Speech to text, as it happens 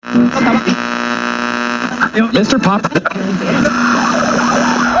Mr. Pop.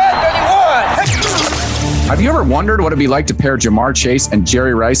 Have you ever wondered what it'd be like to pair Jamar Chase and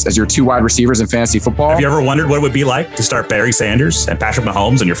Jerry Rice as your two wide receivers in fantasy football? Have you ever wondered what it would be like to start Barry Sanders and Patrick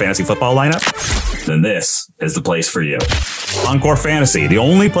Mahomes in your fantasy football lineup? Then this is the place for you. Encore Fantasy, the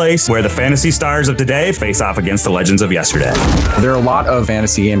only place where the fantasy stars of today face off against the legends of yesterday. There are a lot of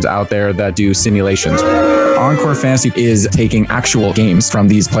fantasy games out there that do simulations. Encore Fantasy is taking actual games from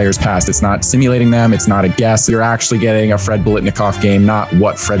these players past. It's not simulating them. It's not a guess. You're actually getting a Fred Biletnikoff game, not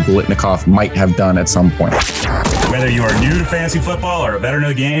what Fred Biletnikoff might have done at some point. Whether you are new to fantasy football or a veteran of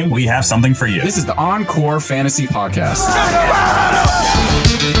the game, we have something for you. This is the Encore Fantasy Podcast.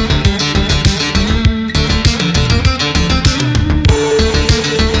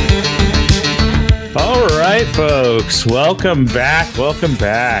 All right, folks, welcome back.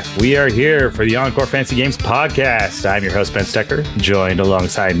 We are here for the Encore Fantasy Games Podcast. I'm your host, Ben Stecker, joined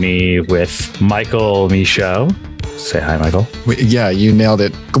alongside me with Michael Michaud. Say hi, Michael. Yeah, you nailed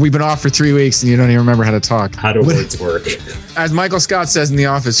it. We've been off for 3 weeks and you don't even remember how to talk. How do words work? As Michael Scott says in The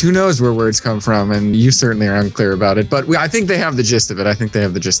Office, who knows where words come from? And you certainly are unclear about it. But I think they have the gist of it. I think they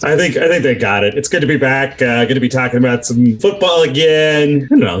got it. It's good to be back. Good to be talking about some football again. I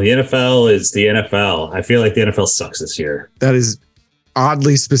don't know. The NFL is the NFL. I feel like the NFL sucks this year. That is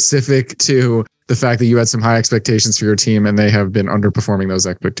oddly specific to the fact that you had some high expectations for your team and they have been underperforming those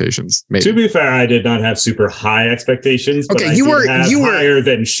expectations. Maybe. To be fair, I did not have super high expectations. But Okay, you were higher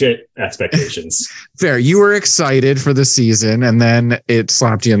than shit expectations. Fair. You were excited for the season and then it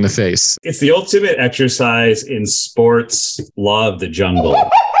slapped you in the face. It's the ultimate exercise in sports law of the jungle.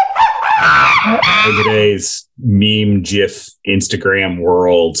 In today's meme, GIF, Instagram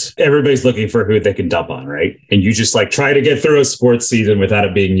world, everybody's looking for who they can dump on, right? And you just try to get through a sports season without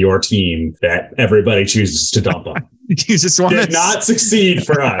it being your team that everybody chooses to dump on. You just want to not succeed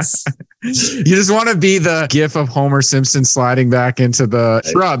for us. You just want to be the GIF of Homer Simpson sliding back into the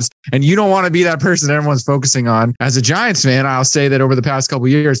shrubs. And you don't want to be that person that everyone's focusing on. As a Giants fan, I'll say that over the past couple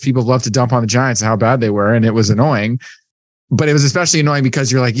of years, people have loved to dump on the Giants and how bad they were. And it was annoying. But it was especially annoying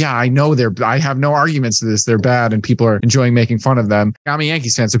because you're like, yeah, I know I have no arguments to this. They're bad and people are enjoying making fun of them. I'm a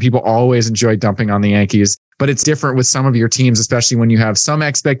Yankees fan, so people always enjoy dumping on the Yankees. But it's different with some of your teams, especially when you have some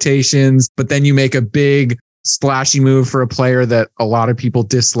expectations, but then you make a big splashy move for a player that a lot of people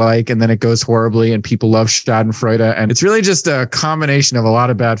dislike and then it goes horribly and people love Schadenfreude. And it's really just a combination of a lot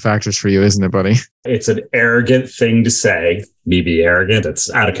of bad factors for you, isn't it, buddy? It's an arrogant thing to say. Me be arrogant.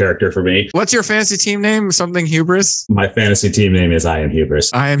 It's out of character for me. What's your fantasy team name? Something Hubris? My fantasy team name is I Am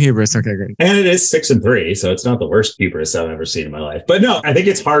Hubris. I Am Hubris. Okay, great. And it is 6-3, so it's not the worst hubris I've ever seen in my life. But no, I think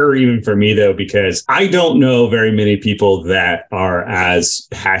it's harder even for me, though, because I don't know very many people that are as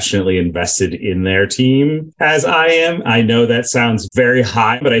passionately invested in their team as I am. I know that sounds very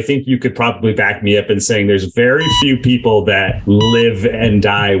high, but I think you could probably back me up in saying there's very few people that live and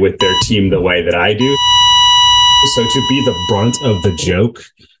die with their team the way that I do. So to be the brunt of the joke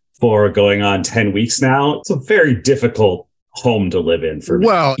for going on 10 weeks now, it's a very difficult home to live in for me.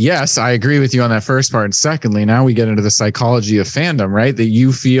 Well, yes, I agree with you on that first part. And secondly, now we get into the psychology of fandom, right? That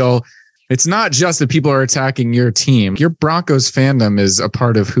you feel it's not just that people are attacking your team. Your Broncos fandom is a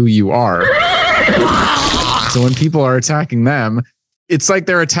part of who you are. So when people are attacking them, it's like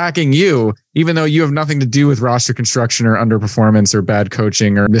they're attacking you, even though you have nothing to do with roster construction or underperformance or bad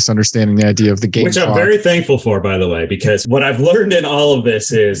coaching or misunderstanding the idea of the game. Which I'm very thankful for, by the way, because what I've learned in all of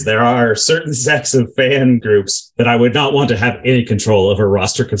this is there are certain sets of fan groups that I would not want to have any control over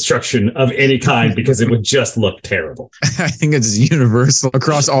roster construction of any kind because it would just look terrible. I think it's universal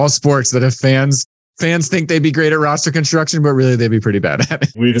across all sports that if fans think they'd be great at roster construction, but really they'd be pretty bad at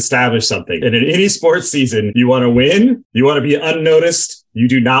it. We've established something. And in any sports season, you want to win, you want to be unnoticed, you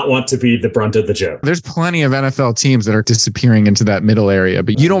do not want to be the brunt of the joke. There's plenty of NFL teams that are disappearing into that middle area,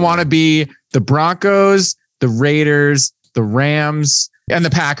 but you don't want to be the Broncos, the Raiders, the Rams, and the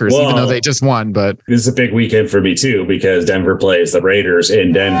Packers, even though they just won. But this is a big weekend for me, too, because Denver plays the Raiders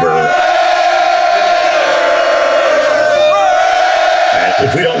in Denver.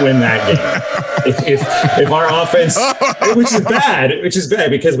 If we don't win that game, if our offense, which is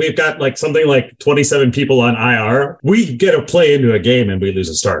bad because we've got something like 27 people on IR, we get a play into a game and we lose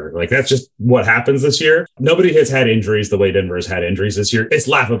a starter. That's just what happens this year. Nobody has had injuries the way Denver has had injuries this year. It's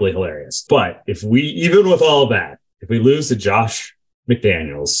laughably hilarious. But even with all that, if we lose to Josh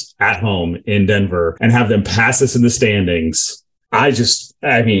McDaniels at home in Denver and have them pass us in the standings,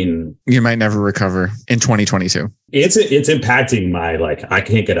 you might never recover in 2022. It's impacting my, I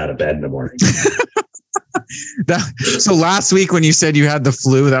can't get out of bed in the morning. So last week when you said you had the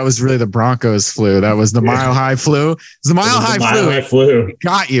flu, that was really the Broncos flu. That was the Mile High flu. It was the Mile High flu. It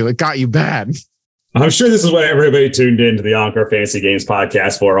got you. It got you bad. I'm sure this is what everybody tuned into the Encore Fantasy Games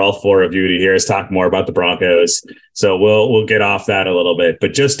podcast for. All four of you to hear us talk more about the Broncos. So we'll get off that a little bit.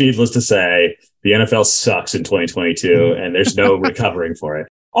 But just needless to say, the NFL sucks in 2022, and there's no recovering for it.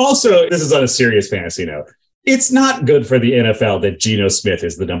 Also, this is on a serious fantasy note. It's not good for the NFL that Geno Smith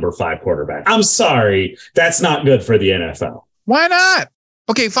is the number 5 quarterback. I'm sorry. That's not good for the NFL. Why not?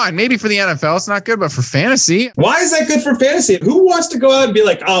 Okay, fine. Maybe for the NFL, it's not good, but for fantasy. Why is that good for fantasy? Who wants to go out and be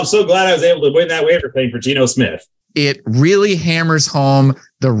like, oh, I'm so glad I was able to win that waiver claim for Geno Smith? It really hammers home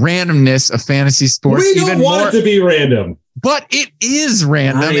the randomness of fantasy sports. We don't want it to be random. But it is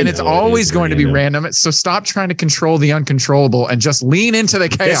random, and it's always going to be random. So stop trying to control the uncontrollable and just lean into the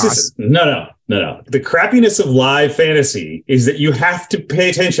chaos. No. The crappiness of live fantasy is that you have to pay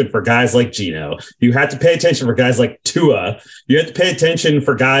attention for guys like Geno. You have to pay attention for guys like Tua. You have to pay attention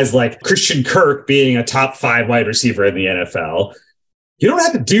for guys like Christian Kirk being a top 5 wide receiver in the NFL. You don't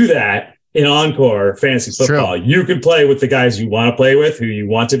have to do that in Encore Fantasy Football. You can play with the guys you want to play with, who you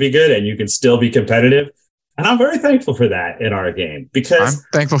want to be good, and you can still be competitive. And I'm very thankful for that in our game because I'm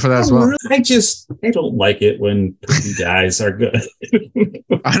thankful for that as well. I don't like it when you guys are good.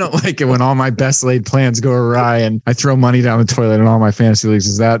 I don't like it when all my best laid plans go awry and I throw money down the toilet in all my fantasy leagues.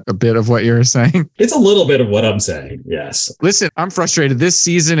 Is that a bit of what you're saying? It's a little bit of what I'm saying. Yes. Listen, I'm frustrated. This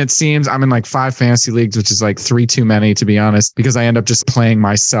season, it seems I'm in like 5 fantasy leagues, which is like 3 too many, to be honest, because I end up just playing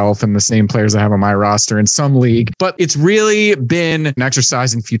myself and the same players I have on my roster in some league. But it's really been an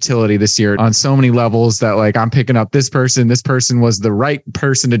exercise in futility this year on so many levels that like I'm picking up this person. This person was the right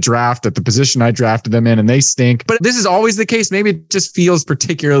person to draft at the position I drafted them in, and they stink. But this is always the case. Maybe it just feels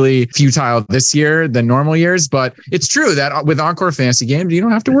particularly futile this year than normal years. But it's true that with Encore Fantasy Games, you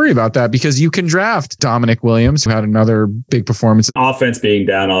don't have to worry about that because you can draft Dominic Williams, who had another big performance. Offense being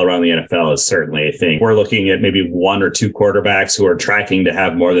down all around the NFL is certainly a thing. We're looking at maybe 1 or 2 quarterbacks who are tracking to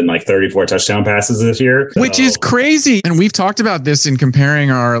have more than like 34 touchdown passes this year, which is crazy. And we've talked about this in comparing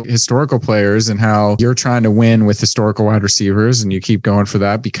our historical players and how you're trying to win with historical wide receivers, and you keep going for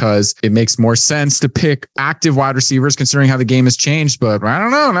that because it makes more sense to pick active wide receivers considering how the game has changed. But I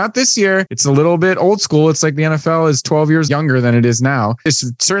don't know, not this year. It's a little bit old school. It's like the NFL is 12 years younger than it is now. It's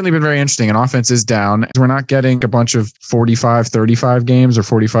certainly been very interesting, and offense is down. We're not getting a bunch of 45-35 games or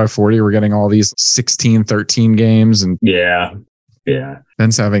 45-40. We're getting all these 16-13 games. And yeah.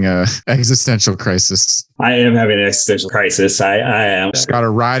 Ben's having a existential crisis. I am having an existential crisis. I am. Just got to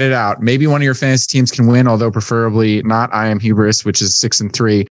ride it out. Maybe one of your fantasy teams can win, although preferably not I Am Hubris, which is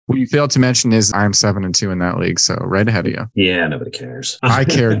 6-3. What you failed to mention is I'm 7-2 in that league. So right ahead of you. Yeah, nobody cares. I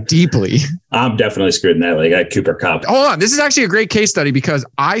care deeply. I'm definitely screwed in that league. I had Cooper Kupp. Hold on. This is actually a great case study because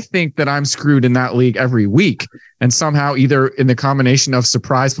I think that I'm screwed in that league every week. And somehow either in the combination of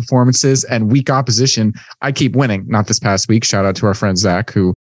surprise performances and weak opposition, I keep winning. Not this past week. Shout out to our friend Zach,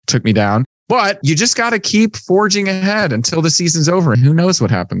 who took me down. But you just got to keep forging ahead until the season's over. And who knows what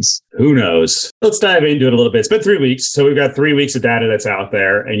happens? Who knows? Let's dive into it a little bit. It's been 3 weeks. So we've got 3 weeks of data that's out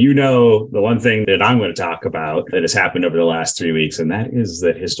there. And you know, the one thing that I'm going to talk about that has happened over the last 3 weeks, and that is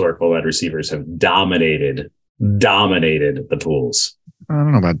that historical wide receivers have dominated the pools. I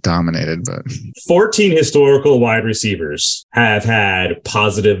don't know about dominated, but 14 historical wide receivers have had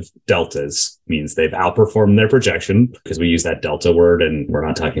positive deltas. Means they've outperformed their projection, because we use that delta word, and we're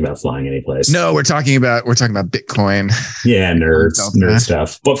not talking about flying any place. No, we're talking about Bitcoin. Yeah, nerd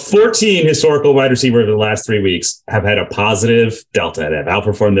stuff. But 14 historical wide receivers over the last 3 weeks have had a positive delta that have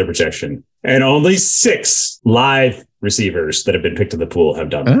outperformed their projection, and only 6 live receivers that have been picked in the pool have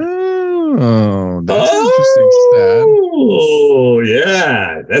done that. Oh, that's an interesting stat. Oh,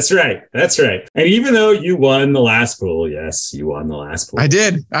 yeah, that's right. And even though you won the last pool, yes, you won the last pool. I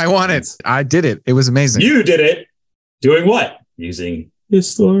did. I won it. I did it. It was amazing. You did it. Doing what? Using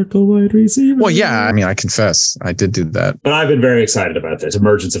historical wide receivers. Well, yeah, I mean, I confess I did do that. But I've been very excited about this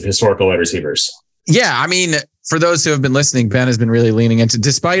emergence of historical wide receivers. Yeah, I mean, for those who have been listening, Ben has been really leaning into,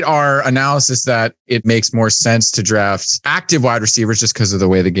 despite our analysis that it makes more sense to draft active wide receivers just because of the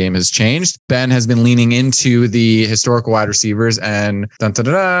way the game has changed. Ben has been leaning into the historical wide receivers, and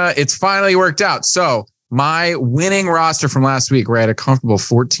it's finally worked out. So my winning roster from last week, where I had a comfortable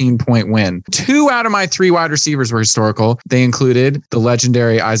 14-point win. 2 out of my 3 wide receivers were historical. They included the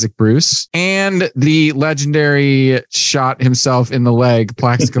legendary Isaac Bruce and the legendary shot himself in the leg,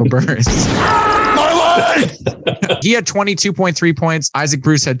 Plaxico Burress. He had 22.3 points. Isaac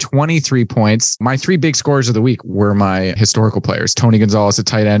Bruce had 23 points. My three big scorers of the week were my historical players: Tony Gonzalez at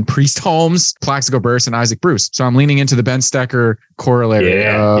tight end, Priest Holmes, Plaxico Burress, and Isaac Bruce. So I'm leaning into the Ben Stecker corollary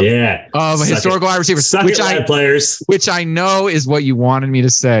of historical wide receivers, which I know is what you wanted me to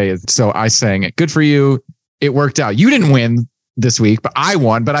say. So I sang it. Good for you. It worked out. You didn't win this week, but I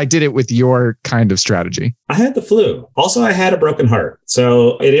won, but I did it with your kind of strategy. I had the flu. Also, I had a broken heart.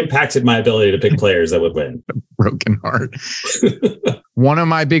 So it impacted my ability to pick players that would win. Broken heart. One of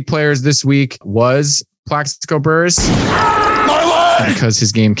my big players this week was Plaxico Burress, because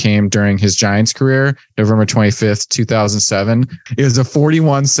his game came during his Giants career, November 25th, 2007. It was a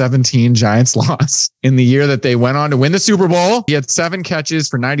 41-17 Giants loss in the year that they went on to win the Super Bowl. He had 7 catches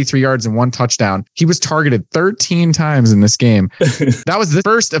for 93 yards and 1 touchdown. He was targeted 13 times in this game. That was the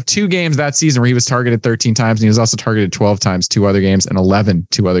first of 2 games that season where he was targeted 13 times. And he was also targeted 12 times 2 other games and 11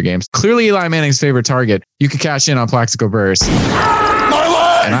 2 other games. Clearly Eli Manning's favorite target. You could cash in on Plaxico Burress.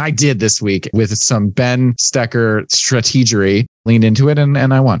 And I did this week with some Ben Stecker strategery, leaned into it, and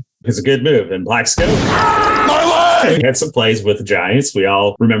I won. It's a good move. And Plaxico, we had some plays with the Giants. We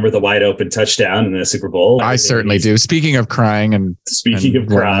all remember the wide open touchdown in the Super Bowl. I certainly do. Speaking of crying and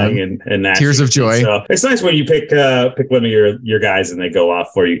tears of joy. So it's nice when you pick one of your guys and they go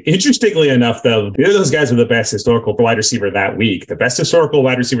off for you. Interestingly enough, though, those guys were the best historical wide receiver that week. The best historical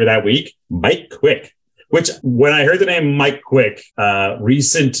wide receiver that week, Mike Quick. Which, when I heard the name Mike Quick,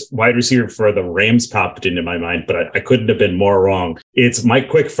 recent wide receiver for the Rams popped into my mind, but I couldn't have been more wrong. It's Mike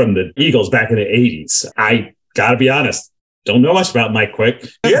Quick from the Eagles back in the 80s. I got to be honest, don't know much about Mike Quick.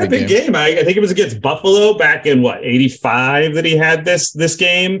 He had a big game. I think it was against Buffalo back in, 85 that he had this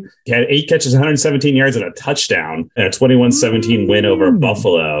game. He had 8 catches, 117 yards, and a touchdown, and a 21-17 win over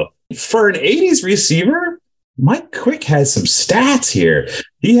Buffalo. For an 80s receiver, Mike Quick has some stats here.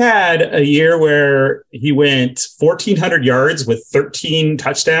 He had a year where he went 1,400 yards with 13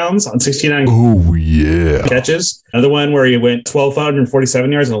 touchdowns on 69 catches. Another one where he went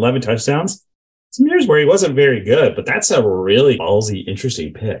 1,247 yards and 11 touchdowns. Some years where he wasn't very good, but that's a really ballsy,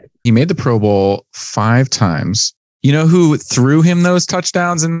 interesting pick. He made the Pro Bowl 5 times. You know who threw him those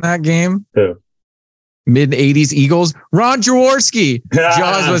touchdowns in that game? Who? Mid-80s Eagles, Ron Jaworski.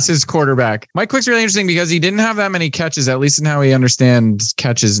 Jaws was his quarterback. Mike Quick's really interesting because he didn't have that many catches, at least in how he understands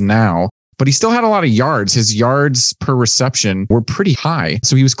catches now, but he still had a lot of yards. His yards per reception were pretty high.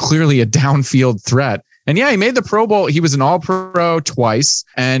 So he was clearly a downfield threat. And yeah, he made the Pro Bowl. He was an All-Pro twice,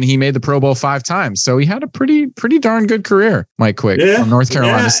 and he made the Pro Bowl 5 times. So he had a pretty darn good career, Mike Quick, from North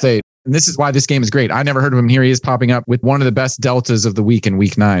Carolina State. And this is why this game is great. I never heard of him. Here he is popping up with one of the best deltas of the week in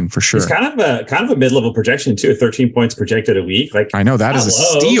week 9 for sure. It's kind of a mid-level projection too. 13 points projected a week. I know that is a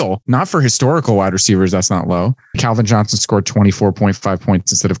steal. Not for historical wide receivers. That's not low. Calvin Johnson scored 24.5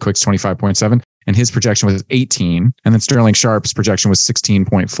 points instead of Quick's 25.7. And his projection was 18. And then Sterling Sharp's projection was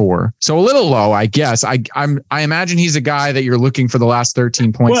 16.4. So a little low, I guess. I imagine he's a guy that you're looking for the last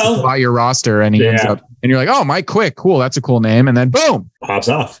 13 points to fill out your roster. And he ends up, and you're like, oh, Mike Quick. Cool. That's a cool name. And then boom. Pops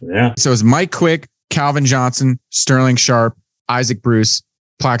off. Yeah. So it's Mike Quick, Calvin Johnson, Sterling Sharp, Isaac Bruce,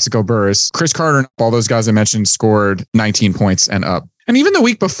 Plaxico Burress, Chris Carter, and all those guys I mentioned scored 19 points and up. And even the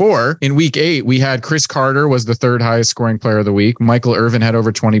week before, in week 8, we had Chris Carter was the 3rd highest scoring player of the week. Michael Irvin had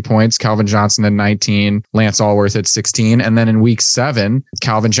over 20 points. Calvin Johnson had 19. Lance Allworth had 16. And then in week 7,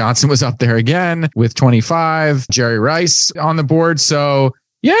 Calvin Johnson was up there again with 25. Jerry Rice on the board. So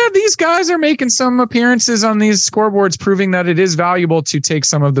yeah, these guys are making some appearances on these scoreboards, proving that it is valuable to take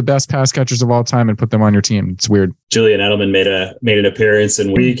some of the best pass catchers of all time and put them on your team. It's weird. Julian Edelman made an appearance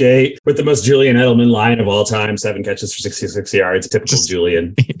in week 8 with the most Julian Edelman line of all time, 7 catches for 66 yards. Typical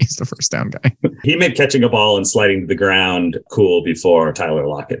Julian. He's the first down guy. He made catching a ball and sliding to the ground cool before Tyler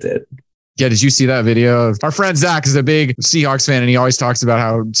Lockett did. Yeah, did you see that video? Our friend Zach is a big Seahawks fan, and he always talks about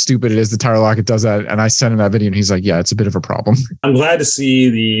how stupid it is that Tyler Lockett does that. And I sent him that video, and he's like, yeah, it's a bit of a problem. I'm glad to see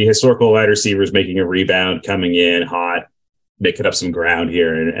the historical wide receivers making a rebound, coming in hot, making up some ground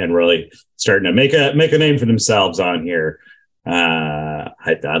here, and really starting to make a name for themselves on here. I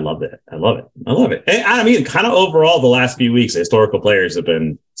love it. I love it. And I mean, kind of overall, the last few weeks, historical players have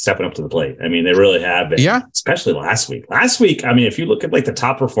been stepping up to the plate. I mean, they really have been. Yeah. Especially last week. I mean, if you look at the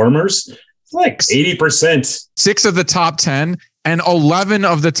top performers, it's like 80%. 6 of the top 10 and 11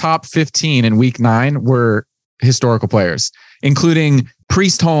 of the top 15 in week 9 were historical players, including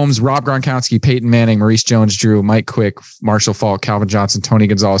Priest Holmes, Rob Gronkowski, Peyton Manning, Maurice Jones-Drew, Mike Quick, Marshall Faulk, Calvin Johnson, Tony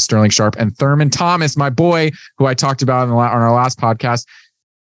Gonzalez, Sterling Sharp, and Thurman Thomas, my boy, who I talked about on our last podcast.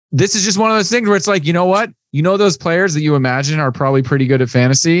 This is just one of those things where it's like, you know what? You know those players that you imagine are probably pretty good at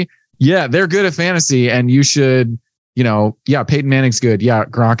fantasy? Yeah, they're good at fantasy, and you should yeah, Peyton Manning's good. Yeah,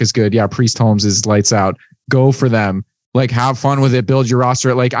 Gronk is good. Yeah, Priest Holmes is lights out. Go for them. Like, have fun with it. Build your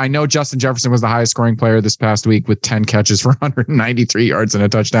roster. Like, I know Justin Jefferson was the highest scoring player this past week with 10 catches for 193 yards and a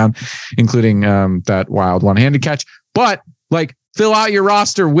touchdown, including that wild one-handed catch. But like, fill out your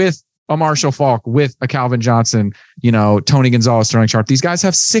roster with a Marshall Faulk, with a Calvin Johnson, Tony Gonzalez, Sterling Sharp. These guys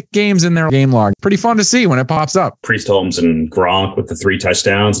have sick games in their game log. Pretty fun to see when it pops up. Priest Holmes and Gronk with the 3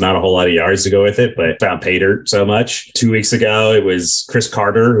 touchdowns, not a whole lot of yards to go with it, but found Pater so much. 2 weeks ago, it was Chris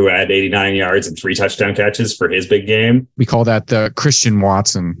Carter who had 89 yards and 3 touchdown catches for his big game. We call that the Christian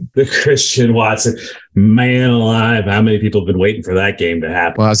Watson. The Christian Watson. Man alive, how many people have been waiting for that game to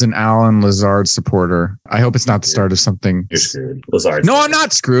happen? Well, as an Alan Lazard supporter, I hope it's not the start of something. You're screwed. Lazard. No, I'm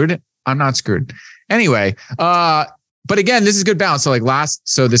not screwed. Anyway, but again, this is good balance.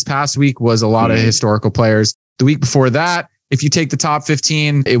 So this past week was a lot of historical players. The week before that, if you take the top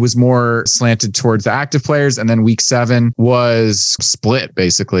 15, it was more slanted towards the active players. And then week 7 was split,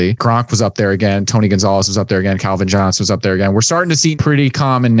 basically. Gronk was up there again. Tony Gonzalez was up there again. Calvin Johnson was up there again. We're starting to see pretty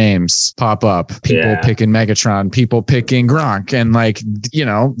common names pop up. People picking Megatron, people picking Gronk. And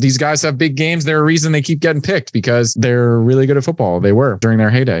these guys have big games. They're a reason they keep getting picked because they're really good at football. They were during their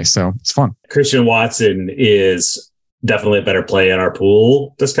heyday. So it's fun. Christian Watson is definitely a better play in our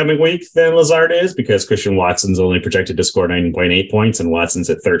pool this coming week than Lazard is, because Christian Watson's only projected to score 9.8 points and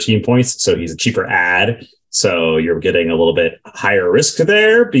Watson's at 13 points. So he's a cheaper ad. So you're getting a little bit higher risk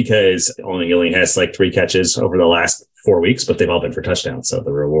there because he only has 3 catches over the last 4 weeks, but they've all been for touchdowns. So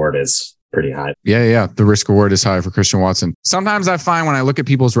the reward is pretty high. Yeah. The risk reward is high for Christian Watson. Sometimes I find when I look at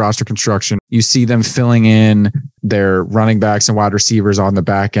people's roster construction, you see them filling in their running backs and wide receivers on the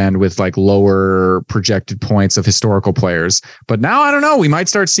back end with lower projected points of historical players. But now, I don't know, we might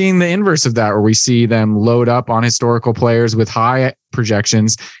start seeing the inverse of that, where we see them load up on historical players with high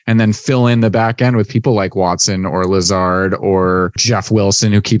projections and then fill in the back end with people like Watson or Lazard or Jeff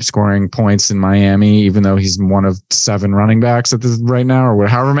Wilson, who keeps scoring points in Miami, even though he's one of 7 running backs at this right now, or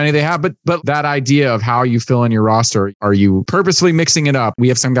however many they have. But that idea of how you fill in your roster, are you purposefully mixing it up? We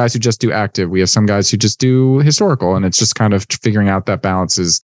have some guys who just do active. We have some guys who just do historical, and it's just kind of figuring out that balance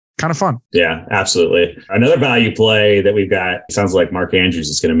is kind of fun. Yeah, absolutely. Another value play that we've got, sounds like Mark Andrews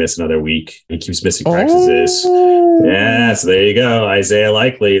is going to miss another week. He keeps missing practices. Yeah, so there you go. Isaiah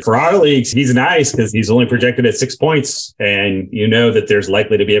Likely. For our leagues, he's nice because he's only projected at 6 points. And you know that there's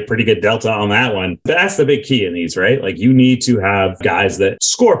likely to be a pretty good delta on that one. But that's the big key in these, right? You need to have guys that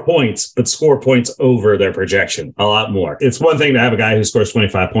score points, but score points over their projection a lot more. It's one thing to have a guy who scores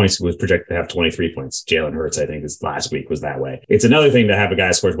 25 points who was projected to have 23 points. Jalen Hurts, I think, last week was that way. It's another thing to have a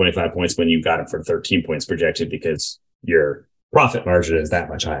guy score 25 points when you got him for 13 points projected because your profit margin is that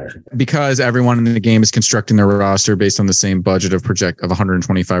much higher. Because everyone in the game is constructing their roster based on the same budget of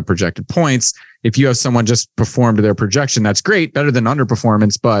 125 projected points. If you have someone just perform to their projection, that's great, better than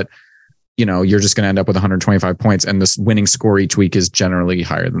underperformance, but you're just going to end up with 125 points, and this winning score each week is generally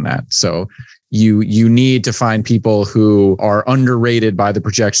higher than that. So you need to find people who are underrated by the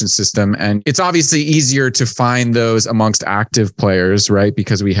projection system. And it's obviously easier to find those amongst active players, right?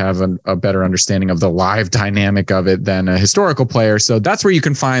 Because we have a better understanding of the live dynamic of it than a historical player. So that's where you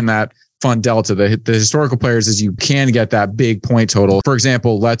can find that fun delta. The historical players is you can get that big point total. For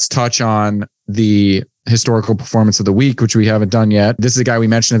example, let's touch on the historical performance of the week, which we haven't done yet. This is a guy we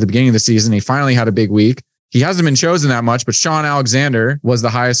mentioned at the beginning of the season. He finally had a big week. He hasn't been chosen that much, but Sean Alexander was the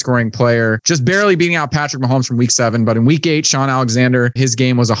highest scoring player, just barely beating out Patrick Mahomes from week 7. But in week 8, Sean Alexander, his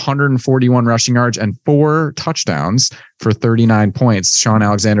game was 141 rushing yards and 4 touchdowns for 39 points. Sean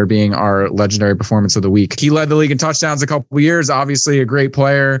Alexander being our legendary performance of the week. He led the league in touchdowns a couple of years, obviously a great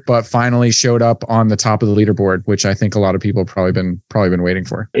player, but finally showed up on the top of the leaderboard, which I think a lot of people have probably been waiting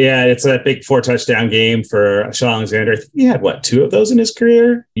for. Yeah, it's a big 4 touchdown game for Sean Alexander. I think he had 2 of those in his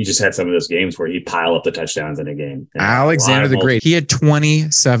career. He just had some of those games where he'd pile up the touchdowns in a game. Alexander the Great. He had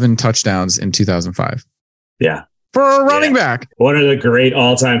 27 touchdowns in 2005. Yeah. For a running back. One of the great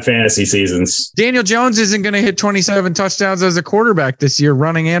all-time fantasy seasons. Daniel Jones isn't going to hit 27 touchdowns as a quarterback this year,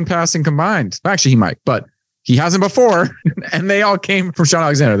 running and passing combined. Actually, he might, but he hasn't before, and they all came from Sean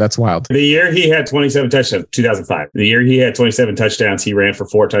Alexander. That's wild. The year he had 27 touchdowns, 2005. The year he had 27 touchdowns, he ran for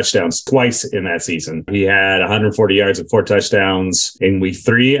 4 touchdowns twice in that season. He had 140 yards and 4 touchdowns in week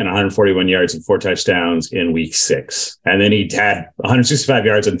 3 and 141 yards and 4 touchdowns in week 6. And then he had 165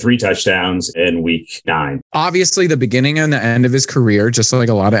 yards and 3 touchdowns in week 9. Obviously, the beginning and the end of his career, just like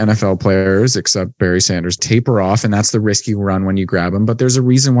a lot of NFL players, except Barry Sanders, taper off, and that's the risk you run when you grab him. But there's a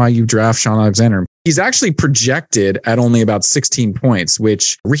reason why you draft Sean Alexander. He's actually projected at only about 16 points,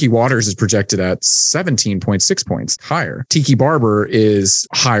 which Ricky Waters is projected at 17.6 points higher. Tiki Barber is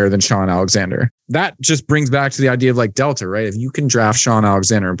higher than Sean Alexander. that just brings back to the idea of like Delta, right? If you can draft Sean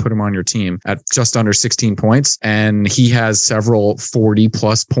Alexander and put him on your team at just under 16 points, and he has several 40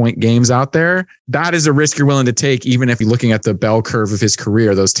 plus point games out there, that is a risk you're willing to take. Even if you're looking at the bell curve of his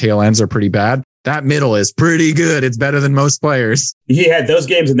career, those tail ends are pretty bad. That middle is pretty good. It's better than most players. He had those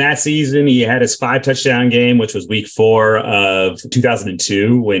games in that season. He had his 5 touchdown game, which was week 4 of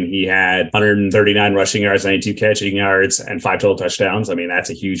 2002, when he had 139 rushing yards, 92 catching yards, and 5 total touchdowns. I mean,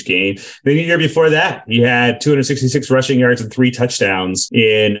 that's a huge game. Then the year before that, he had 266 rushing yards and 3 touchdowns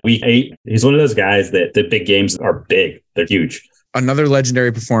in week 8. He's one of those guys that the big games are big. They're huge. Another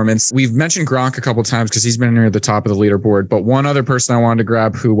legendary performance. We've mentioned Gronk a couple times because he's been near the top of the leaderboard. But one other person I wanted to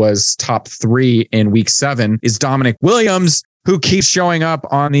grab who was top 3 in week 7 is Dominic Williams, who keeps showing up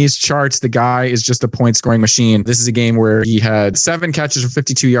on these charts. The guy is just a point scoring machine. This is a game where he had 7 catches for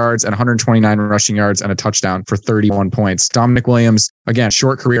 52 yards and 129 rushing yards and a touchdown for 31 points. Dominic Williams, again,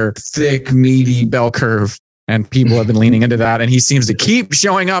 short career, thick, meaty bell curve. And people have been leaning into that. And he seems to keep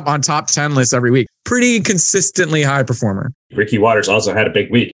showing up on top 10 lists every week. Pretty consistently high performer. Ricky Watters also had a big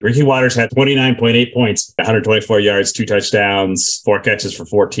week. Ricky Watters had 29.8 points, 124 yards, 2 touchdowns, 4 catches for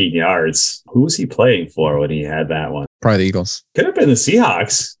 14 yards. Who was he playing for when he had that one? Probably the Eagles. Could have been the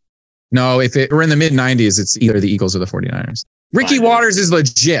Seahawks. No, if it were in the mid 90s, it's either the Eagles or the 49ers. Ricky Watters is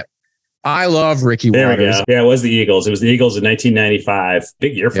legit. I love Ricky Watters. Yeah, it was the Eagles. It was the Eagles in 1995.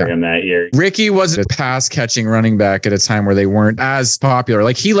 Big year for him that year. Ricky was a pass catching running back at a time where they weren't as popular.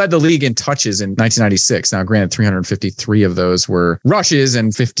 Like, he led the league in touches in 1996. Now, granted, 353 of those were rushes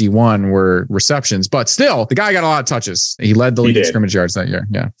and 51 were receptions, but still, the guy got a lot of touches. He led the league in scrimmage yards that year.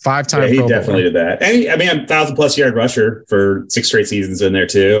 Yeah. 5-time. Yeah, he definitely did that. And a 1,000+ yard rusher for 6 straight seasons in there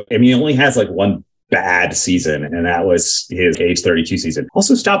too. I mean, he only has like one bad season, and that was his age 32 season.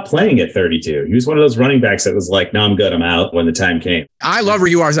 Also stopped playing at 32. He was one of those running backs that was like, no, I'm good, I'm out when the time came. I love where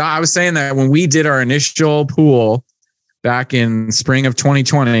you are. I was saying that when we did our initial pool back in spring of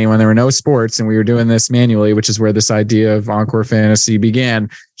 2020, when there were no sports and we were doing this manually, which is where this idea of Encore Fantasy began,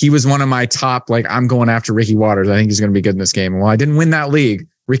 he was one of my top, like, I'm going after Ricky Watters. I think he's going to be good in this game. Well, I didn't win that league.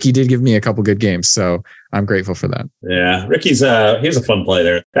 Ricky did give me a couple good games, so I'm grateful for that. Yeah, Ricky's he was a fun play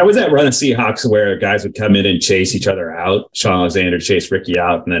there. That was that run of Seahawks where guys would come in and chase each other out. Sean Alexander chased Ricky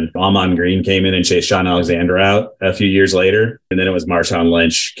out, and then Amon Green came in and chased Sean Alexander out a few years later. And then it was Marshawn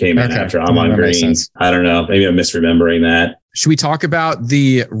Lynch came in after Amon Green. I don't know. Maybe I'm misremembering that. Should we talk about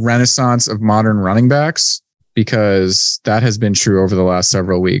the renaissance of modern running backs? Because that has been true over the last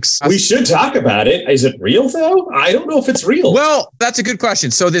several weeks. We should talk about it. Is it real, though? I don't know if it's real. Well, that's a good question.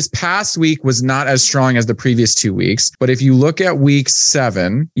 So this past week was not as strong as the previous 2 weeks. But if you look at week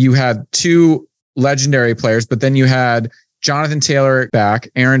 7, you had 2 legendary players, but then you had Jonathan Taylor back,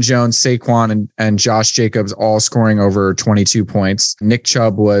 Aaron Jones, Saquon, and Josh Jacobs all scoring over 22 points. Nick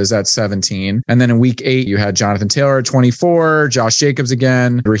Chubb was at 17. And then in week 8, you had Jonathan Taylor at 24, Josh Jacobs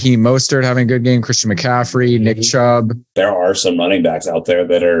again, Raheem Mostert having a good game, Christian McCaffrey, Nick Chubb. There are some running backs out there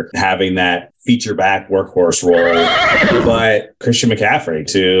that are having that feature back workhorse role, but Christian McCaffrey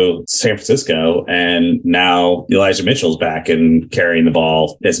to San Francisco, and now Elijah Mitchell's back and carrying the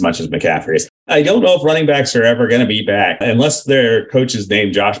ball as much as McCaffrey is. I don't know if running backs are ever going to be back unless their coaches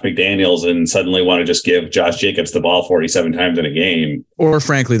name Josh McDaniels and suddenly want to just give Josh Jacobs the ball 47 times in a game. Or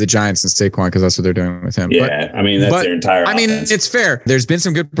frankly, the Giants and Saquon, because that's what they're doing with him. Yeah, that's their entire offense. I mean, it's fair. There's been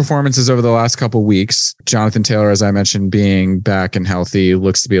some good performances over the last couple of weeks. Jonathan Taylor, as I mentioned, being back and healthy,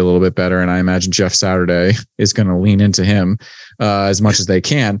 looks to be a little bit better. And I imagine Jeff Saturday is going to lean into him as much as they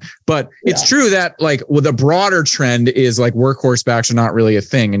can. But it's true that, like, well, the broader trend is like workhorse backs are not really a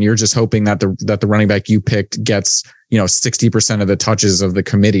thing. And you're just hoping that the running back you picked gets, 60% of the touches of the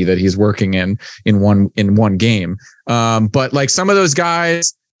committee that he's working in one game. But like some of those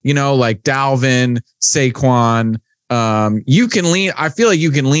guys, like Dalvin, Saquon, I feel like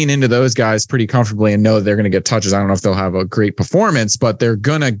you can lean into those guys pretty comfortably and know that they're going to get touches. I don't know if they'll have a great performance, but they're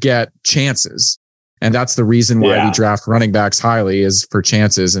going to get chances. And that's the reason why we draft running backs highly, is for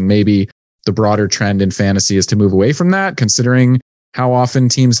chances. And maybe the broader trend in fantasy is to move away from that, considering how often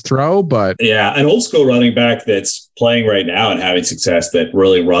teams throw. But an old school running back that's playing right now and having success that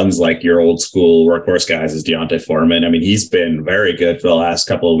really runs like your old school workhorse guys is Deontay Foreman. I mean, he's been very good for the last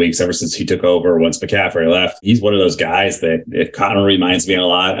couple of weeks ever since he took over once McCaffrey left. He's one of those guys that it kind of reminds me a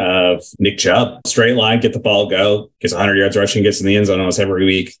lot of Nick Chubb. Straight line, get the ball, go, gets 100 yards rushing, gets in the end zone almost every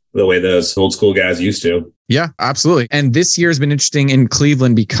week, the way those old school guys used to. Yeah, absolutely. And this year has been interesting in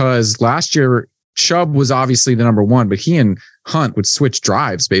Cleveland because last year Chubb was obviously the number one, but he and Hunt would switch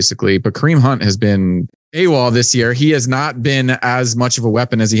drives basically. But Kareem Hunt has been AWOL this year. He has not been as much of a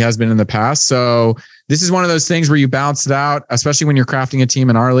weapon as he has been in the past. So this is one of those things where you balance it out, especially when you're crafting a team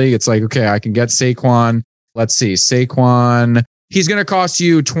in our league. It's like, okay, I can get Saquon. Let's see, Saquon. He's going to cost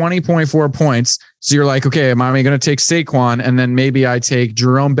you 20.4 points. So you're like, okay, am I going to take Saquon? And then maybe I take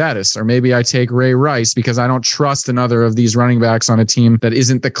Jerome Bettis, or maybe I take Ray Rice because I don't trust another of these running backs on a team that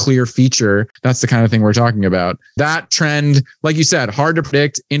isn't the clear feature. That's the kind of thing we're talking about. That trend, like you said, hard to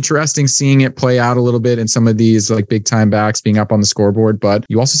predict. Interesting seeing it play out a little bit in some of these like big time backs being up on the scoreboard. But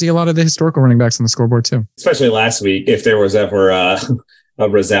you also see a lot of the historical running backs on the scoreboard too. Especially last week, if there was ever a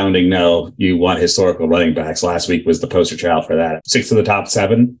resounding no, you want historical running backs. Last week was the poster child for that. 6 of the top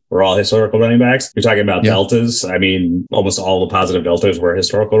 7 were all historical running backs. You're talking about deltas. I mean, almost all the positive deltas were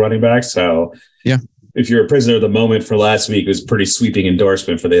historical running backs. So if you're a prisoner of the moment for last week, it was pretty sweeping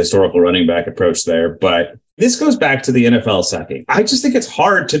endorsement for the historical running back approach there. But this goes back to the NFL sucking. I just think it's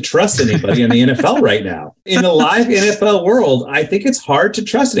hard to trust anybody in the NFL right now. In the live NFL world, I think it's hard to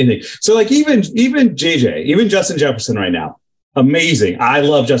trust anything. So like even JJ, even Justin Jefferson right now, amazing. I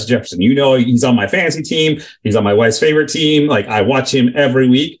love Justin Jefferson. You know, he's on my fantasy team. He's on my wife's favorite team. Like, I watch him every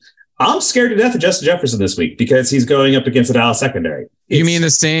week. I'm scared to death of Justin Jefferson this week because he's going up against the Dallas secondary. You mean the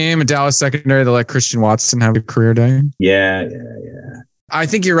same Dallas secondary that let Christian Watson have a career day? Yeah. I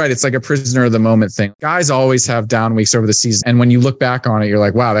think you're right. It's like a prisoner of the moment thing. Guys always have down weeks over the season. And when you look back on it, you're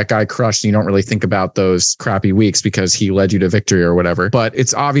like, wow, that guy crushed. And you don't really think about those crappy weeks because he led you to victory or whatever. But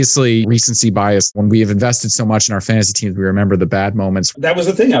it's obviously recency bias. When we have invested so much in our fantasy teams, we remember the bad moments. That was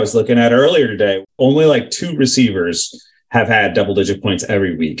the thing I was looking at earlier today. Only like 2 receivers have had double-digit points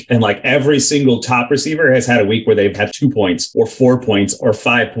every week. And like every single top receiver has had a week where they've had 2 points or 4 points or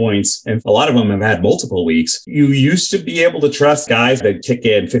 5 points. And a lot of them have had multiple weeks. You used to be able to trust guys that kick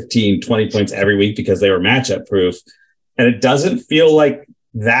in 15, 20 points every week because they were matchup proof. And it doesn't feel like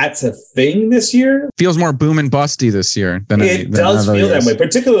that's a thing this year. Feels more boom and busty this year than it does feel that way,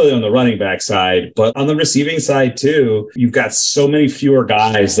 particularly on the running back side, but on the receiving side too. You've got so many fewer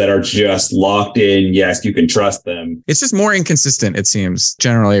guys that are just locked in. Yes, you can trust them. It's just more inconsistent, it seems,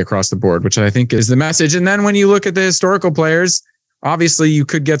 generally across the board, which I think is the message. And then when you look at the historical players, obviously, you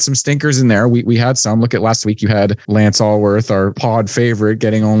could get some stinkers in there. We had some. Look at last week. You had Lance Allworth, our pod favorite,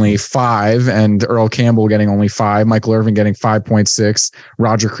 getting only 5, and Earl Campbell getting only 5, Michael Irvin getting 5.6,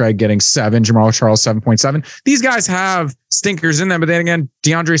 Roger Craig getting 7, Jamal Charles 7.7. These guys have stinkers in them, but then again,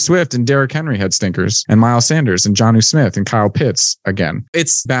 DeAndre Swift and Derrick Henry had stinkers, and Miles Sanders and Jonnu Smith and Kyle Pitts again.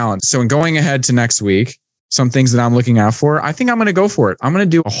 It's balanced. So in going ahead to next week, some things that I'm looking out for, I think I'm going to go for it. I'm going to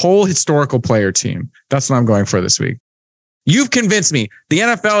do a whole historical player team. That's what I'm going for this week. You've convinced me. The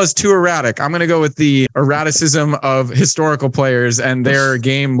NFL is too erratic. I'm going to go with the erraticism of historical players and their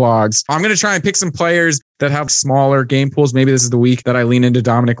game logs. I'm going to try and pick some players that have smaller game pools. Maybe this is the week that I lean into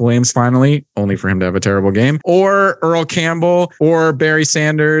Dominic Williams finally, only for him to have a terrible game, or Earl Campbell or Barry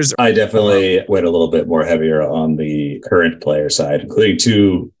Sanders. I definitely went a little bit more heavier on the current player side, including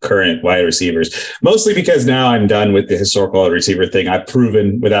 2 current wide receivers, mostly because now I'm done with the historical receiver thing. I've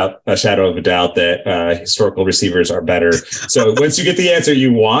proven without a shadow of a doubt that historical receivers are better. So once you get the answer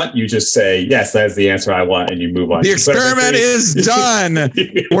you want, you just say, yes, that's the answer I want, and you move on. The experiment is done.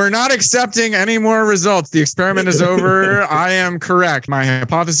 We're not accepting any more results. The experiment is over. I am correct. My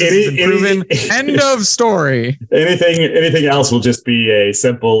hypothesis has been proven. End of story. Anything else will just be a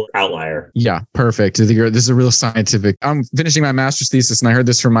simple outlier. Yeah, perfect. This is a real scientific. I'm finishing my master's thesis, and I heard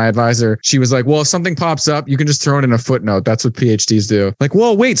this from my advisor. She was like, well, if something pops up, you can just throw it in a footnote. That's what PhDs do. Like,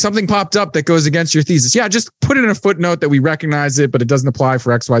 well, wait, something popped up that goes against your thesis. Yeah, just put it in a footnote that we recognize it, but it doesn't apply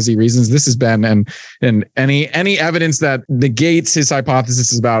for XYZ reasons. This has been, and any evidence that negates his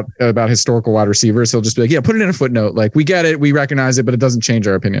hypothesis is about historical wide receivers, he'll just be like, yeah, put it in a footnote. Like, we get it, we recognize it, but it doesn't change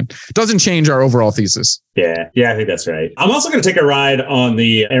our opinion. It doesn't change our overall thesis. Yeah, I think that's right. I'm also going to take a ride on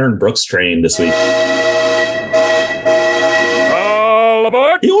the Aaron Brooks train this week.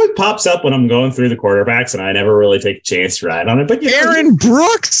 He always pops up when I'm going through the quarterbacks, and I never really take a chance to ride on it. But Aaron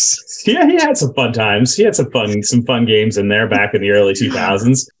Brooks, yeah, he had some fun times. He had some fun games in there back in the early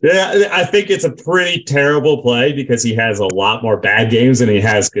 2000s. Yeah, I think it's a pretty terrible play because he has a lot more bad games than he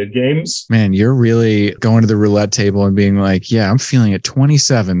has good games. Man, you're really going to the roulette table and being like, yeah, I'm feeling it.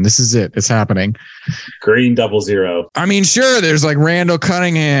 27. This is it. It's happening. Green 00. I mean, sure, there's like Randall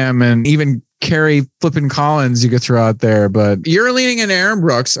Cunningham and even Kerry flipping Collins you could throw out there, but you're leaning in Aaron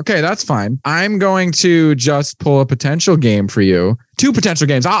Brooks. Okay, that's fine. I'm going to just pull a potential game for you. 2 potential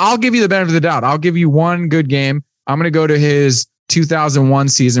games. I'll give you the benefit of the doubt. I'll give you 1 good game. I'm going to go to his 2001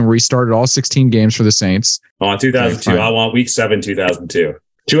 season where he started all 16 games for the Saints. On 2002. I want week 7, 2002.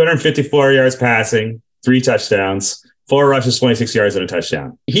 254 yards passing, 3 touchdowns. 4 rushes, 26 yards, and a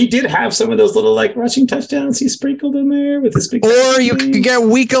touchdown. He did have some of those little like rushing touchdowns he sprinkled in there with his big. Or you could get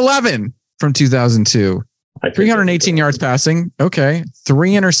week 11. from 2002. 318 yards passing. Okay.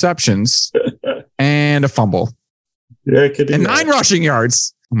 3 interceptions and a fumble. Yeah, it could do and that. 9 rushing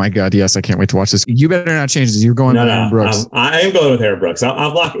yards. Oh my God. Yes. I can't wait to watch this. You better not change this. You're going with Aaron Brooks. I am going with Aaron Brooks.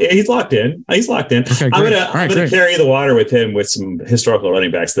 I'm locked. He's locked in. He's locked in. Okay, I'm gonna great. carry the water with him with some historical running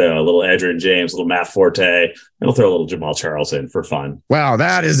backs though. A little Edgerrin James, a little Matt Forte, and I'll throw a little Jamal Charles in for fun. Wow.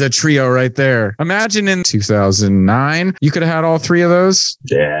 That is a trio right there. Imagine in 2009, you could have had all 3 of those.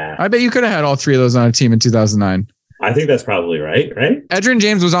 Yeah. I bet you could have had all 3 of those on a team in 2009. I think that's probably right. Edgerrin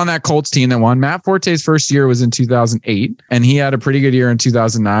James was on that Colts team that won. Matt Forte's first year was in 2008, and he had a pretty good year in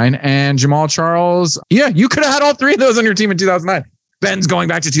 2009. And Jamal Charles, you could have had all 3 of those on your team in 2009. Ben's going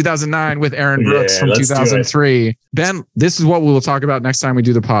back to 2009 with Aaron Brooks from 2003. Ben, this is what we will talk about next time we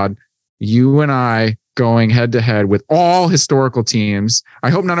do the pod. You and I going head to head with all historical teams.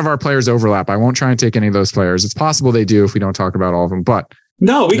 I hope none of our players overlap. I won't try and take any of those players. It's possible they do if we don't talk about all of them, but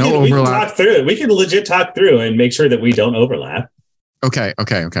no, we can talk through it. We can legit talk through and make sure that we don't overlap. Okay.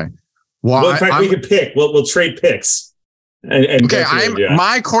 Well, in fact, we can pick. We'll trade picks. And okay,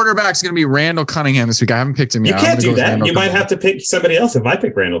 my quarterback's going to be Randall Cunningham this week. I haven't picked him yet. You can't do that. You might have to pick somebody else if I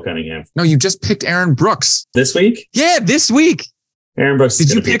pick Randall Cunningham. No, you just picked Aaron Brooks. This week? Yeah, this week. Aaron Brooks. Did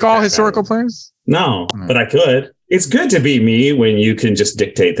you pick all historical players? No, but I could. It's good to be me when you can just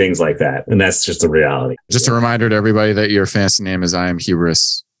dictate things like that. And that's just the reality. Just a reminder to everybody that your fancy name is I Am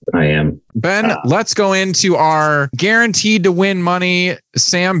Hubris. I am. Ben, let's go into our guaranteed to win money,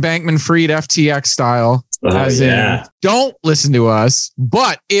 Sam Bankman-Fried FTX style. In, don't listen to us.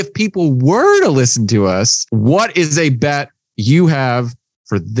 But if people were to listen to us, what is a bet you have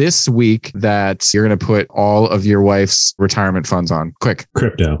for this week that you're going to put all of your wife's retirement funds on? Quick.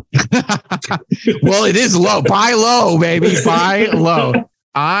 Crypto. Well, it is low. Buy low, baby. Buy low.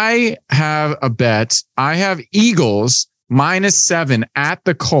 I have a bet. I have Eagles -7 at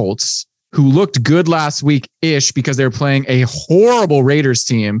the Colts, who looked good last week-ish because they were playing a horrible Raiders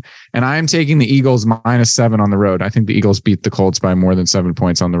team. And I am taking the Eagles -7 on the road. I think the Eagles beat the Colts by more than 7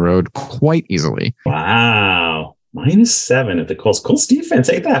 points on the road quite easily. Wow. -7 at the Colts. Colts defense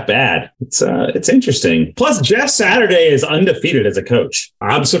ain't that bad. It's interesting. Plus, Jeff Saturday is undefeated as a coach.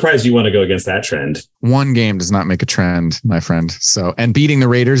 I'm surprised you want to go against that trend. One game does not make a trend, my friend. So, and beating the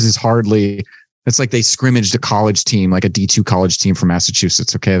Raiders is hardly... It's like they scrimmaged a college team, like a D2 college team from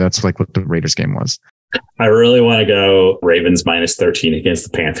Massachusetts. Okay, that's like what the Raiders game was. I really want to go Ravens -13 against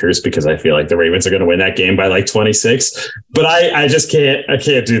the Panthers because I feel like the Ravens are going to win that game by like 26. But I just can't. I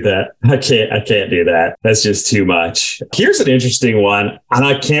can't do that. I can't do that. That's just too much. Here's an interesting one, and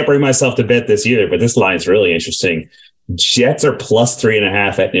I can't bring myself to bet this either. But this line's really interesting. Jets are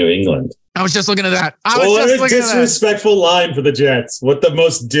 +3.5 at New England. I was just looking at that. What a disrespectful line for the Jets. What the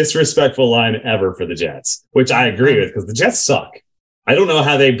most disrespectful line ever for the Jets, which I agree with because the Jets suck. I don't know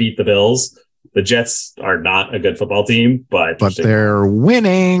how they beat the Bills. The Jets are not a good football team, but they're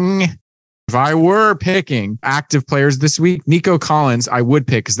winning. If I were picking active players this week, Nico Collins, I would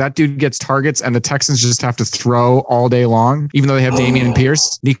pick because that dude gets targets and the Texans just have to throw all day long, even though they have Damian and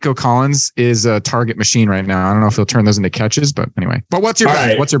Pierce. Nico Collins is a target machine right now. I don't know if he'll turn those into catches, but anyway. But what's your bet?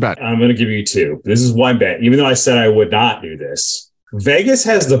 Right. What's your bet? I'm going to give you 2. This is one bet, even though I said I would not do this. Vegas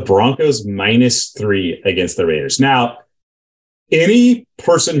has the Broncos -3 against the Raiders. Now, any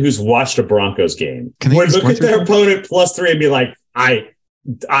person who's watched a Broncos game would look at their opponent +3 and be like, I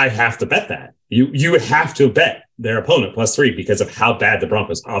have to bet that. You have to bet their opponent +3 because of how bad the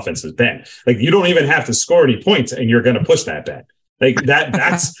Broncos offense has been. Like, you don't even have to score any points and you're going to push that bet. Like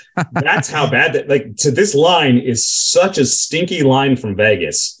that's how bad that, like, to this line is such a stinky line from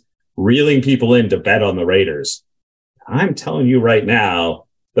Vegas, reeling people in to bet on the Raiders. I'm telling you right now,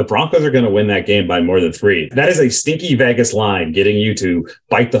 the Broncos are going to win that game by more than 3. That is a stinky Vegas line getting you to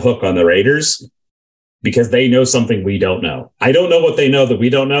bite the hook on the Raiders because they know something we don't know. I don't know what they know that we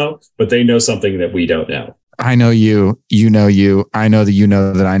don't know, but they know something that we don't know. I know you, you know you, I know that you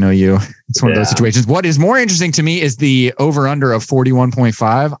know that I know you. It's one of those situations. What is more interesting to me is the over-under of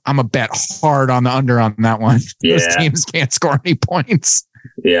 41.5. I'm a bet hard on the under on that one. Yeah. Those teams can't score any points.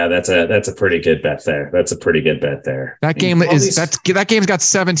 Yeah, that's a pretty good bet there. That's a pretty good bet there. That game is that game's got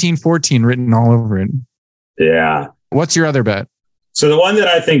 17-14 written all over it. Yeah. What's your other bet? So the one that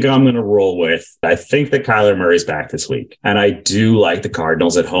I think I'm going to roll with, I think that Kyler Murray's back this week. And I do like the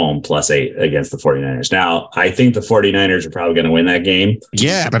Cardinals at home +8 against the 49ers. Now, I think the 49ers are probably going to win that game.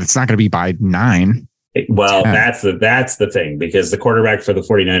 Yeah, but it's not going to be by 9. Well, that's the thing, because the quarterback for the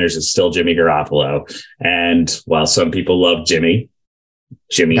 49ers is still Jimmy Garoppolo. And while some people love Jimmy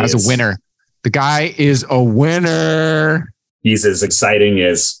is a winner. The guy is a winner. he's as exciting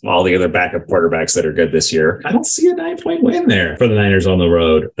as all the other backup quarterbacks that are good this year. I don't see a 9-point win there for the Niners on the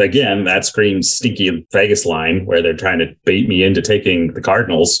road. Again, that screams stinky Vegas line where they're trying to bait me into taking the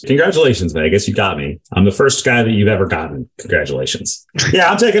Cardinals. Congratulations, Vegas. You got me. I'm the first guy that you've ever gotten. Congratulations. Yeah,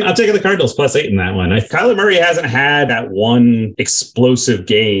 I'm taking the Cardinals +8 in that one. Kyler Murray hasn't had that one explosive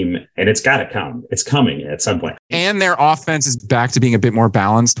game, and it's got to come. It's coming at some point. And their offense is back to being a bit more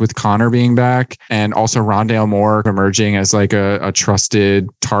balanced with Connor being back, and also Rondale Moore emerging as like a trusted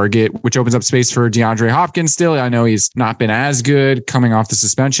target, which opens up space for DeAndre Hopkins still. I know he's not been as good coming off the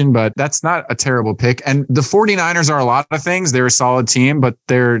suspension, but that's not a terrible pick. And the 49ers are a lot of things. They're a solid team, but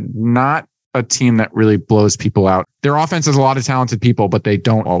they're not a team that really blows people out. Their offense has a lot of talented people, but they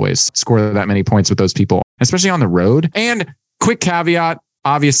don't always score that many points with those people, especially on the road. And quick caveat,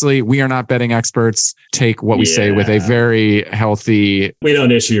 obviously, we are not betting experts. Take what we say with a very healthy... We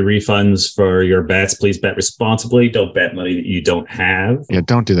don't issue refunds for your bets. Please bet responsibly. Don't bet money that you don't have. Yeah,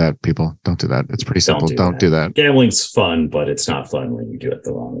 don't do that, people. Don't do that. It's pretty simple. Don't do that. Gambling's fun, but it's not fun when you do it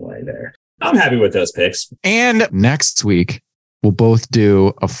the wrong way there. I'm happy with those picks. And next week, we'll both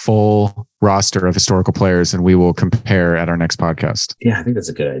do a full roster of historical players, and we will compare at our next podcast. Yeah, I think that's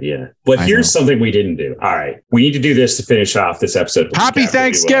a good idea. But here's something we didn't do. All right. We need to do this to finish off this episode. Happy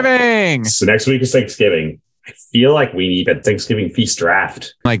Thanksgiving! So next week is Thanksgiving. I feel like we need a Thanksgiving feast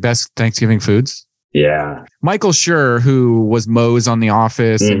draft. Like best Thanksgiving foods? Yeah. Michael Schur, who was Moe's on The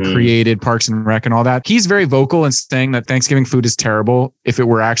Office and created Parks and Rec and all that, he's very vocal in saying that Thanksgiving food is terrible. If it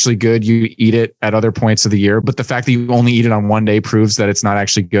were actually good, you eat it at other points of the year. But the fact that you only eat it on one day proves that it's not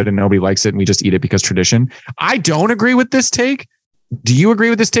actually good and nobody likes it and we just eat it because tradition. I don't agree with this take. Do you agree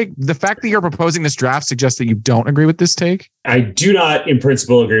with this take? The fact that you're proposing this draft suggests that you don't agree with this take? I do not, in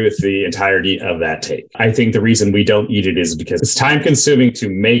principle, agree with the entirety of that take. I think the reason we don't eat it is because it's time consuming to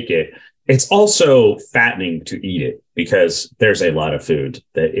make it. It's also fattening to eat it because there's a lot of food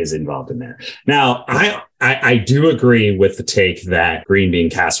that is involved in there. Now, I do agree with the take that green bean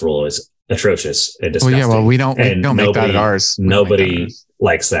casserole is atrocious and disgusting. Well, yeah, well, we don't make that at ours. Nobody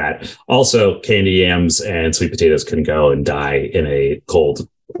likes that. Also, candy yams and sweet potatoes can go and die in a cold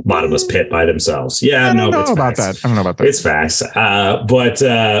bottomless pit by themselves. Yeah, I don't know about that. It's facts. But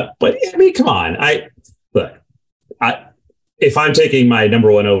I mean, come on. If I'm taking my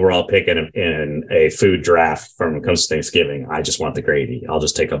number one overall pick in a food draft when it comes to Thanksgiving, I just want the gravy. I'll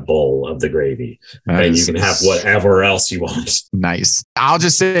just take a bowl of the gravy and you can have whatever else you want. Nice. I'll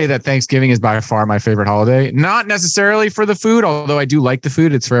just say that Thanksgiving is by far my favorite holoday. Not necessarily for the food, although I do like the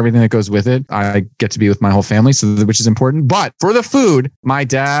food. It's for everything that goes with it. I get to be with my whole family, which is important. But for the food, my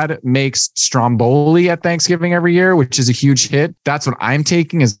dad makes stromboli at Thanksgiving every year, which is a huge hit. That's what I'm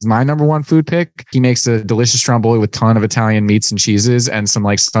taking as my number one food pick. He makes a delicious stromboli with a ton of Italian meats and cheeses and some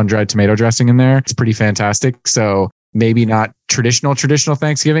like sun-dried tomato dressing in there. It's pretty fantastic. So maybe not traditional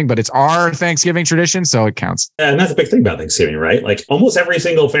Thanksgiving, but it's our Thanksgiving tradition, so it counts. And that's a big thing about Thanksgiving, right? Like almost every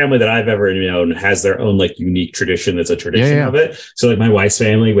single family that I've ever known has their own like unique tradition that's a tradition of it. So like my wife's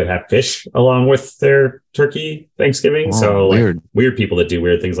family would have fish along with their turkey Thanksgiving. Weird people that do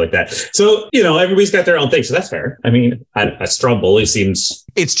weird things like that. So, everybody's got their own thing. So that's fair. I mean, a stromboli seems...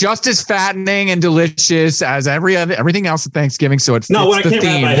 It's just as fattening and delicious as everything else at Thanksgiving. So it's what I can't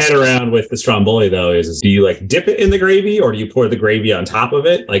wrap my head around with the stromboli though is do you like dip it in the gravy or do you pour the gravy on top of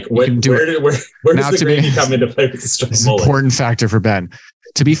it? Like where does the gravy come into play with the stromboli? It's an important factor for Ben.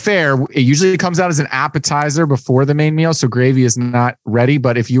 To be fair, it usually comes out as an appetizer before the main meal, so gravy is not ready.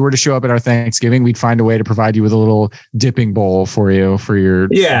 But if you were to show up at our Thanksgiving, we'd find a way to provide you with a little dipping bowl for your...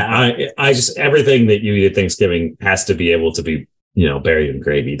 Yeah, I just everything that you eat at Thanksgiving has to be able to be buried in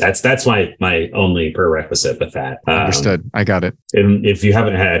gravy. That's my only prerequisite with that. Understood. I got it. And if you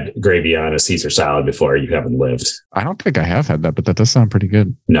haven't had gravy on a Caesar salad before, you haven't lived. I don't think I have had that, but that does sound pretty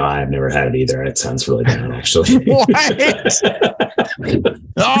good. No, I've never had it either. It sounds really bad, actually. What?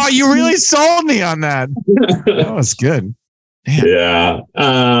 Oh, you really sold me on that. That was good. Damn.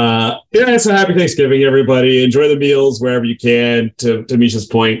 So happy Thanksgiving, everybody. Enjoy the meals wherever you can. To Misha's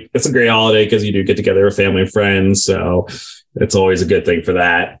point, it's a great holiday because you do get together with family and friends. So it's always a good thing for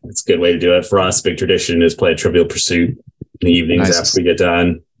that. It's a good way to do it. For us, big tradition is play Trivial Pursuit in the evenings after we get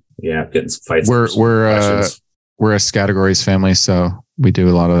done. Yeah, getting some fights. We're a Scattergories family, so we do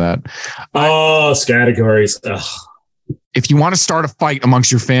a lot of that. Oh, Scattergories. If you want to start a fight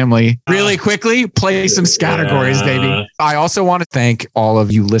amongst your family really quickly, play some Scattergories, baby. I also want to thank all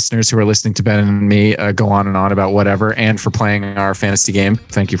of you listeners who are listening to Ben and me go on and on about whatever, and for playing our fantasy game.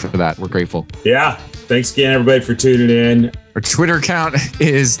 Thank you for that. We're grateful. Yeah. Thanks again, everybody, for tuning in. Our Twitter account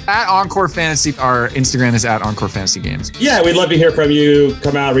is at Encore Fantasy. Our Instagram is at Encore Fantasy Games. Yeah, we'd love to hear from you.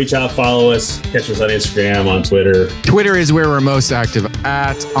 Come out, reach out, follow us, catch us on Instagram, on Twitter. Twitter is where we're most active,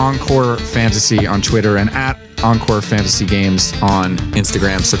 at Encore Fantasy on Twitter and at Encore Fantasy Games on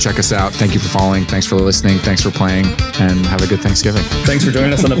Instagram. So check us out. Thank you for following. Thanks for listening. Thanks for playing, and have a good Thanksgiving. Thanks for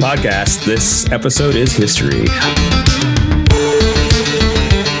joining us on the podcast. This episode is history.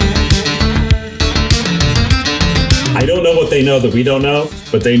 I don't know what they know that we don't know,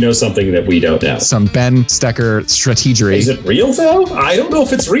 but they know something that we don't know. Some Ben Stecker strategery. Is it real, though? I don't know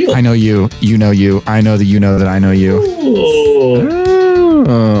if it's real. I know you. You know you. I know that you know that I know you. Ooh.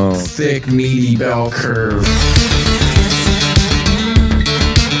 Oh. Thick, meaty bell curve.